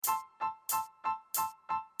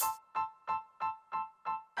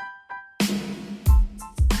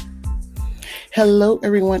Hello,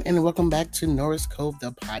 everyone, and welcome back to Norris Cove,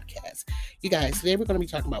 the podcast. You guys, today we're going to be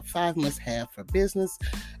talking about 5 must-have for business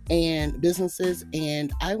and businesses,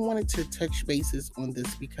 and I wanted to touch bases on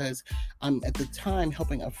this because I'm at the time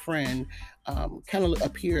helping a friend kind of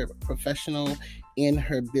appear professional in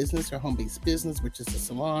her business, her home-based business, which is a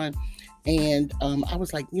salon. And I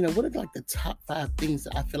was like, what are like the top 5 things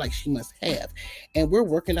that I feel like she must have? And we're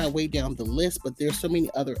working our way down the list, but there's so many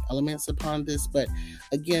other elements upon this. But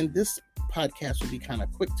again, this podcast will be kind of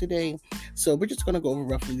quick today. So we're just going to go over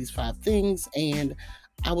roughly these 5 things, and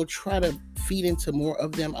I will try to feed into more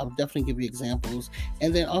of them. I'll definitely give you examples,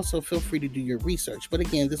 and then also feel free to do your research. But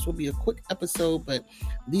again, this will be a quick episode, but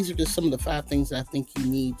these are just some of the 5 things that I think you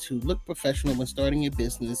need to look professional when starting your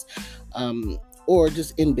business, or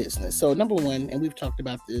just in business. So number 1, and we've talked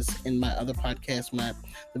about this in my other podcast,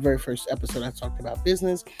 the very first episode, I talked about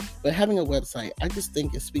business, but having a website, I just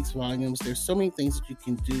think it speaks volumes. There's so many things that you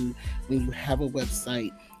can do when you have a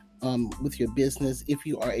website with your business. If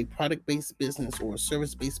you are a product-based business or a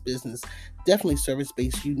service-based business, definitely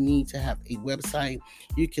service-based, you need to have a website.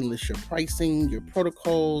 You can list your pricing, your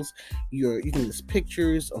protocols, you can list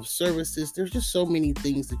pictures of services. There's just so many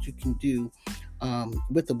things that you can do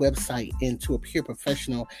with the website and to appear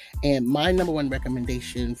professional. And my number 1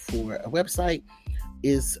 recommendation for a website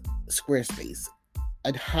is Squarespace.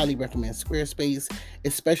 I'd highly recommend Squarespace,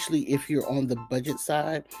 especially if you're on the budget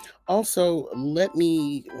side. Also, I don't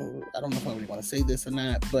know if I really want to say this or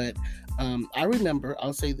not, but I remember,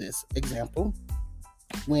 I'll say this example,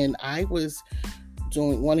 when I was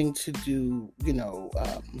wanting to do,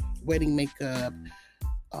 wedding makeup,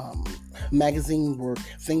 magazine work,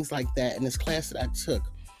 things like that. In this class that I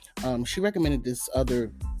took, she recommended this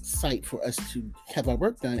other site for us to have our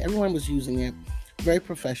work done. Everyone was using it, very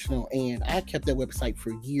professional, and I kept that website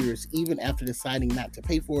for years. Even after deciding not to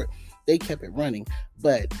pay for it, they kept it running.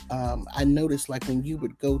 But I noticed, like, when you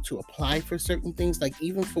would go to apply for certain things, like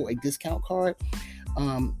even for a discount card,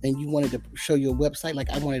 and you wanted to show your website,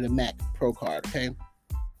 like I wanted a Mac Pro card, okay?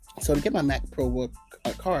 So to get my Mac Pro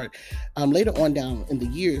card, later on down in the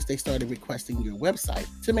years, they started requesting your website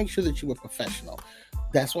to make sure that you were professional.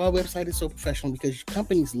 That's why a website is so professional, because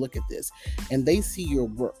companies look at this and they see your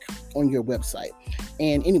work on your website.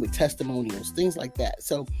 And anyway, testimonials, things like that.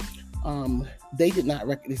 So they did not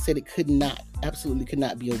they said it absolutely could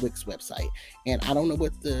not be a Wix website. And I don't know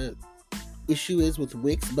what the issue is with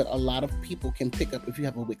Wix, but a lot of people can pick up if you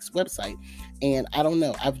have a Wix website. And I don't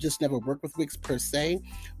know, I've just never worked with Wix per se,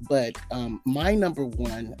 but my number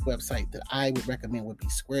 1 website that I would recommend would be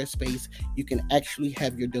Squarespace. You can actually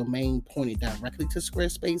have your domain pointed directly to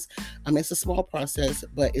Squarespace. It's a small process,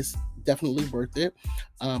 but it's definitely worth it.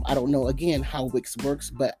 I don't know again how Wix works,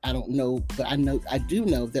 but I do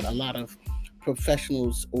know that a lot of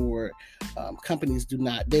professionals or companies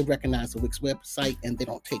they recognize a Wix website and they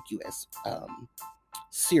don't take you as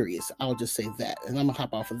serious. I'll just say that. And I'm gonna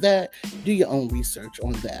hop off of that. Do your own research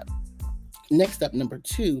on that. Next up, number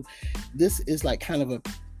 2, this is like kind of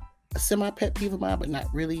a semi-pet peeve of mine, but not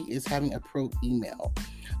really, is having a pro email.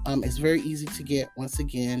 It's very easy to get, once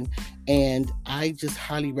again, and I just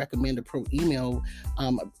highly recommend a pro email.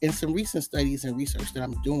 In some recent studies and research that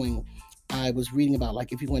I'm doing, I was reading about,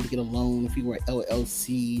 like, if you wanted to get a loan, if you were an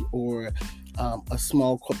LLC or a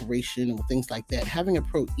small corporation or things like that, having a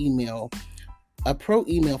pro email,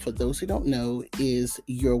 for those who don't know, is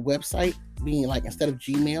your website being like, instead of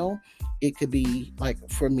Gmail, it could be like,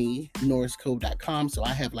 for me, norriscove.com. So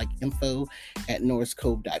I have like info at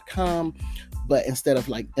norriscove.com, but instead of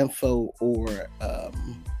like info or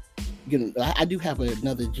I do have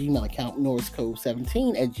another Gmail account,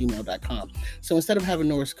 norriscove17 at gmail.com. So instead of having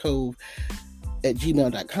norriscove at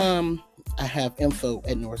gmail.com, I have info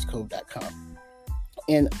at norriscove.com.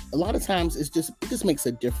 And a lot of times it just makes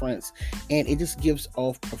a difference, and it just gives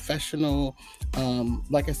off professional.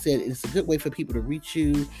 Like I said, it's a good way for people to reach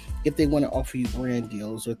you if they want to offer you brand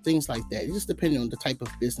deals or things like that. It just depending on the type of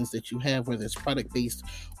business that you have, whether it's product-based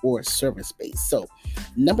or service-based. So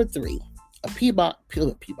number 3, a P.O.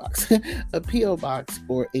 box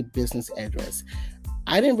or a business address.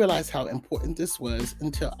 I didn't realize how important this was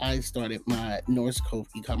until I started my Norris Cove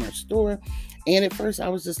e-commerce store. And at first I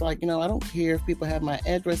was just like, I don't care if people have my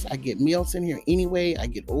address. I get mails in here anyway. I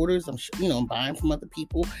get orders. I'm buying from other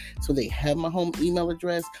people, so they have my home email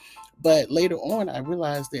address. But later on, I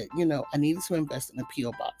realized that, I needed to invest in a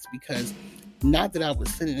P.O. box, because not that I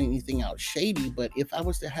was sending anything out shady, but if I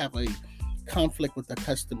was to have a conflict with a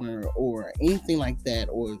customer or anything like that,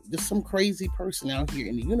 or just some crazy person out here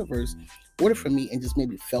in the universe order from me and just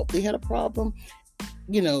maybe felt they had a problem,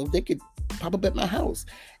 they could pop up at my house.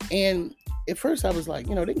 And at first I was like,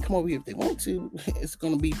 they can come over here if they want to. It's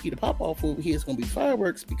going to be Peter Popoff over here. It's going to be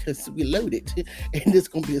fireworks because we loaded and it's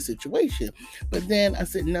going to be a situation. But then I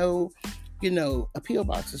said, no, a P.O.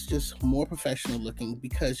 box is just more professional looking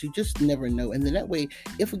because you just never know. And then that way,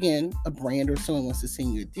 if again, a brand or someone wants to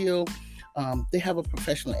send you a deal, they have a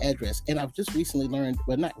professional address. And I've just recently learned,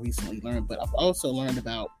 well, not recently learned, but I've also learned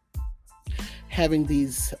about having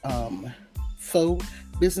these faux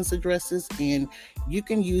business addresses, and you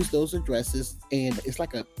can use those addresses, and it's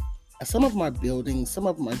like some of them are buildings, some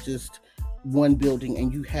of them are just one building,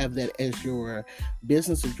 and you have that as your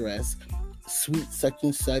business address, suite such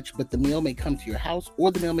and such, but the mail may come to your house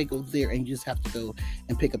or the mail may go there and you just have to go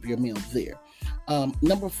and pick up your mail there.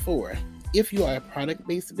 Number 4, if you are a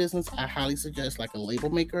product-based business, I highly suggest like a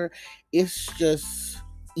label maker. It's just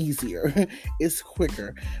easier. It's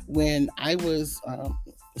quicker. When I was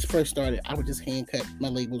first started, I would just hand cut my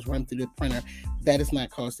labels, run through the printer. That is not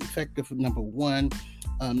cost effective, number 1.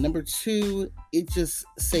 Number 2, it just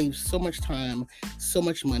saves so much time, so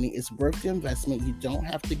much money. It's worth the investment. You don't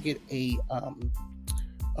have to get a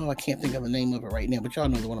I can't think of the name of it right now, but y'all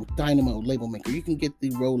know the one, Dynamo label maker. You can get the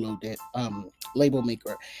Rolo that label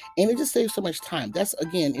maker, and it just saves so much time. That's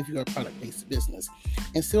again if you're a product-based business.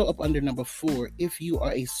 And still up under number 4, if you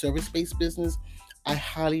are a service-based business, I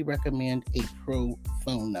highly recommend a pro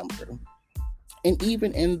phone number. And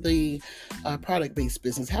even in the product-based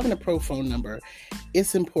business, having a pro phone number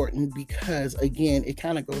is important because, again, it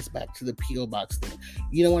kind of goes back to the P.O. box thing.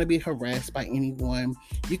 You don't want to be harassed by anyone.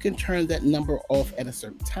 You can turn that number off at a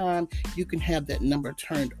certain time. You can have that number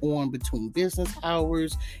turned on between business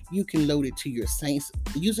hours. You can load it to your Saints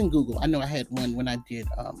using Google. I know I had one when I did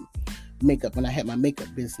makeup. When I had my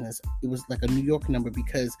makeup business, it was like a New York number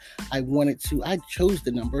because I chose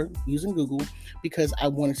the number using Google because I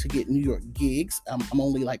wanted to get New York gigs. I'm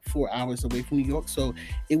only like 4 hours away from New York, so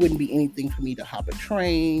it wouldn't be anything for me to hop a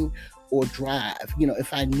train or drive.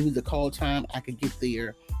 If I knew the call time, I could get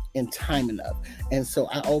there in time enough. And so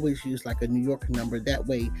I always use like a New York number. That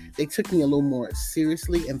way they took me a little more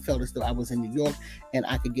seriously and felt as though I was in New York and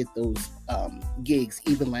I could get those gigs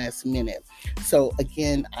even last minute. So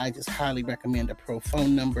again, I just highly recommend a pro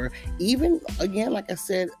phone number. Even again, like I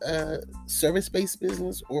said, service-based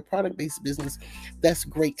business or product-based business, that's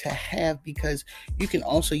great to have because you can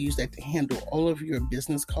also use that to handle all of your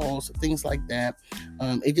business calls, things like that.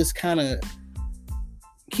 It just kind of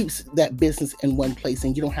keeps that business in one place,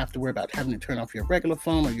 and you don't have to worry about having to turn off your regular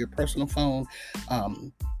phone or your personal phone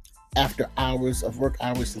after hours of work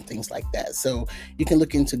hours and things like that. So you can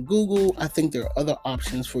look into Google. I think there are other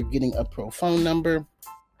options for getting a pro phone number.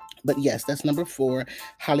 But yes, that's number 4.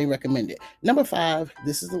 Highly recommend it. Number 5,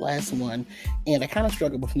 this is the last one. And I kind of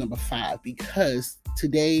struggled with number 5 because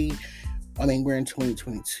today, we're in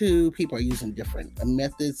 2022. People are using different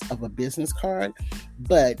methods of a business card,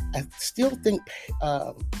 but I still think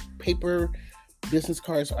paper business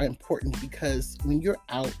cards are important because when you're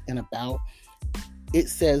out and about, it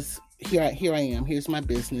says, here I am, here's my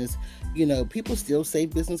business. People still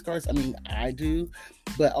save business cards. I do,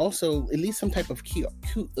 but also at least some type of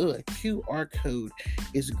QR code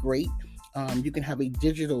is great. You can have a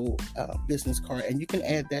digital business card, and you can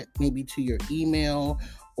add that maybe to your email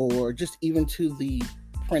or just even to the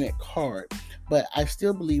printed card. But I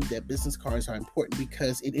still believe that business cards are important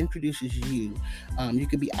because it introduces you. You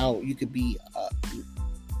could be out, you could be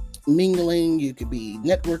mingling, you could be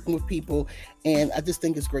networking with people, and I just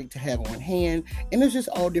think it's great to have on hand. And there's just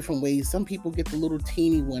all different ways. Some people get the little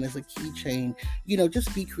teeny one as a keychain.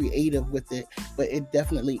 Just be creative with it. But it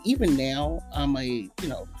definitely, even now, I'm a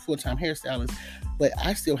full-time hairstylist, but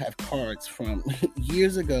I still have cards from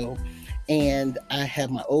years ago, and I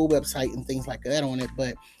have my old website and things like that on it.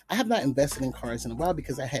 But I have not invested in cards in a while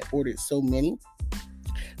because I had ordered so many.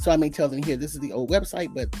 So I may tell them, here, this is the old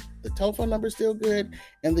website, but the telephone number is still good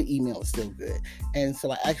and the email is still good. And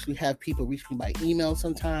so I actually have people reach me by email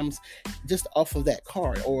sometimes just off of that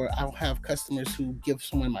card, or I'll have customers who give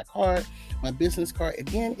someone my card, my business card.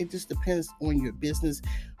 Again, it just depends on your business,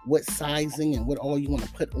 what sizing and what all you want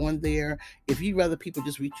to put on there. If you'd rather people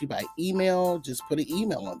just reach you by email, just put an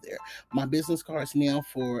email on there. My business cards now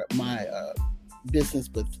for my business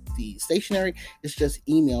with the stationery, it's just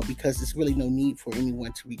email because there's really no need for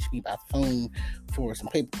anyone to reach me by phone for some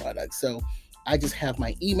paper products. So I just have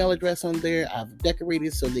my email address on there. I've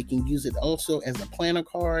decorated so they can use it also as a planner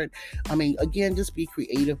card. Again, just be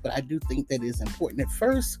creative, but I do think that is important. At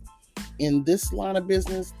first, in this line of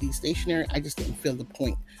business, the stationery, I just didn't feel the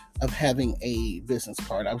point of having a business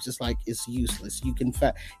card. I was just like, it's useless.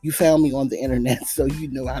 You found me on the internet, so you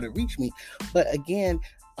know how to reach me. But again,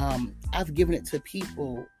 I've given it to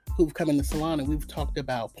people who've come in the salon and we've talked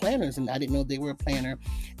about planners, and I didn't know they were a planner,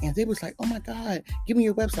 and they was like, oh my God, give me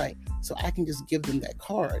your website. So I can just give them that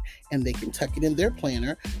card and they can tuck it in their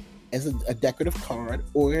planner as a decorative card,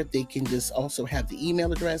 or they can just also have the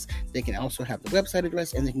email address, they can also have the website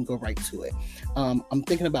address, and they can go right to it. I'm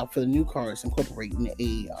thinking about, for the new cards, incorporating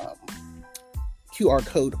a QR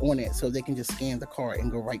code on it so they can just scan the card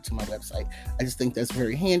and go right to my website. I just think that's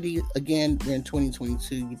very handy. Again, we're in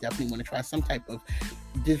 2022. You definitely want to try some type of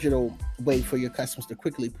digital way for your customers to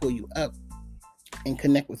quickly pull you up and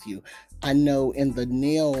connect with you. I know in the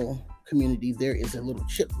nail community there is a little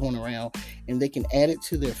chip going around, and they can add it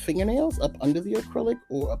to their fingernails up under the acrylic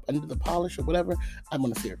or up under the polish or whatever. I'm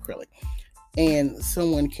going to say acrylic. And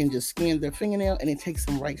someone can just scan their fingernail and it takes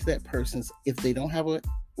them right to that person's, if they don't have a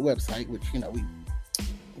website, which,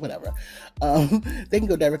 whatever, they can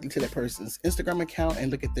go directly to that person's Instagram account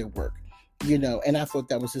and look at their work, and I thought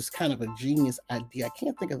that was just kind of a genius idea. I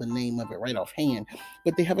can't think of the name of it right offhand,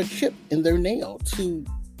 but they have a chip in their nail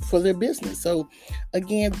for their business. So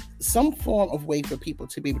again, some form of way for people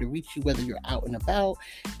to be able to reach you, whether you're out and about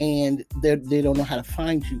and they don't know how to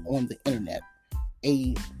find you on the internet.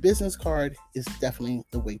 A business card is definitely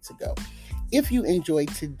the way to go. If you enjoyed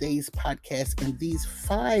today's podcast and these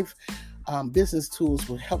 5 business tools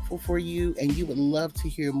were helpful for you and you would love to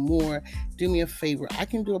hear more, do me a favor. I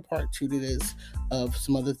can do a part 2 to this of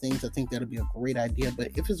some other things. I think that'll be a great idea.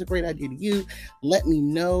 But if it's a great idea to you, let me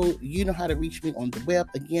know. You know how to reach me on the web.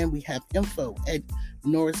 Again, we have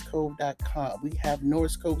info@norriscove.com. We have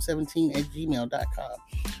norriscove17@gmail.com.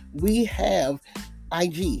 We have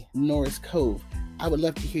IG Norris Cove. I would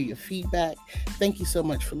love to hear your feedback. Thank you so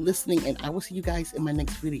much for listening, and I will see you guys in my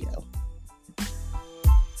next video.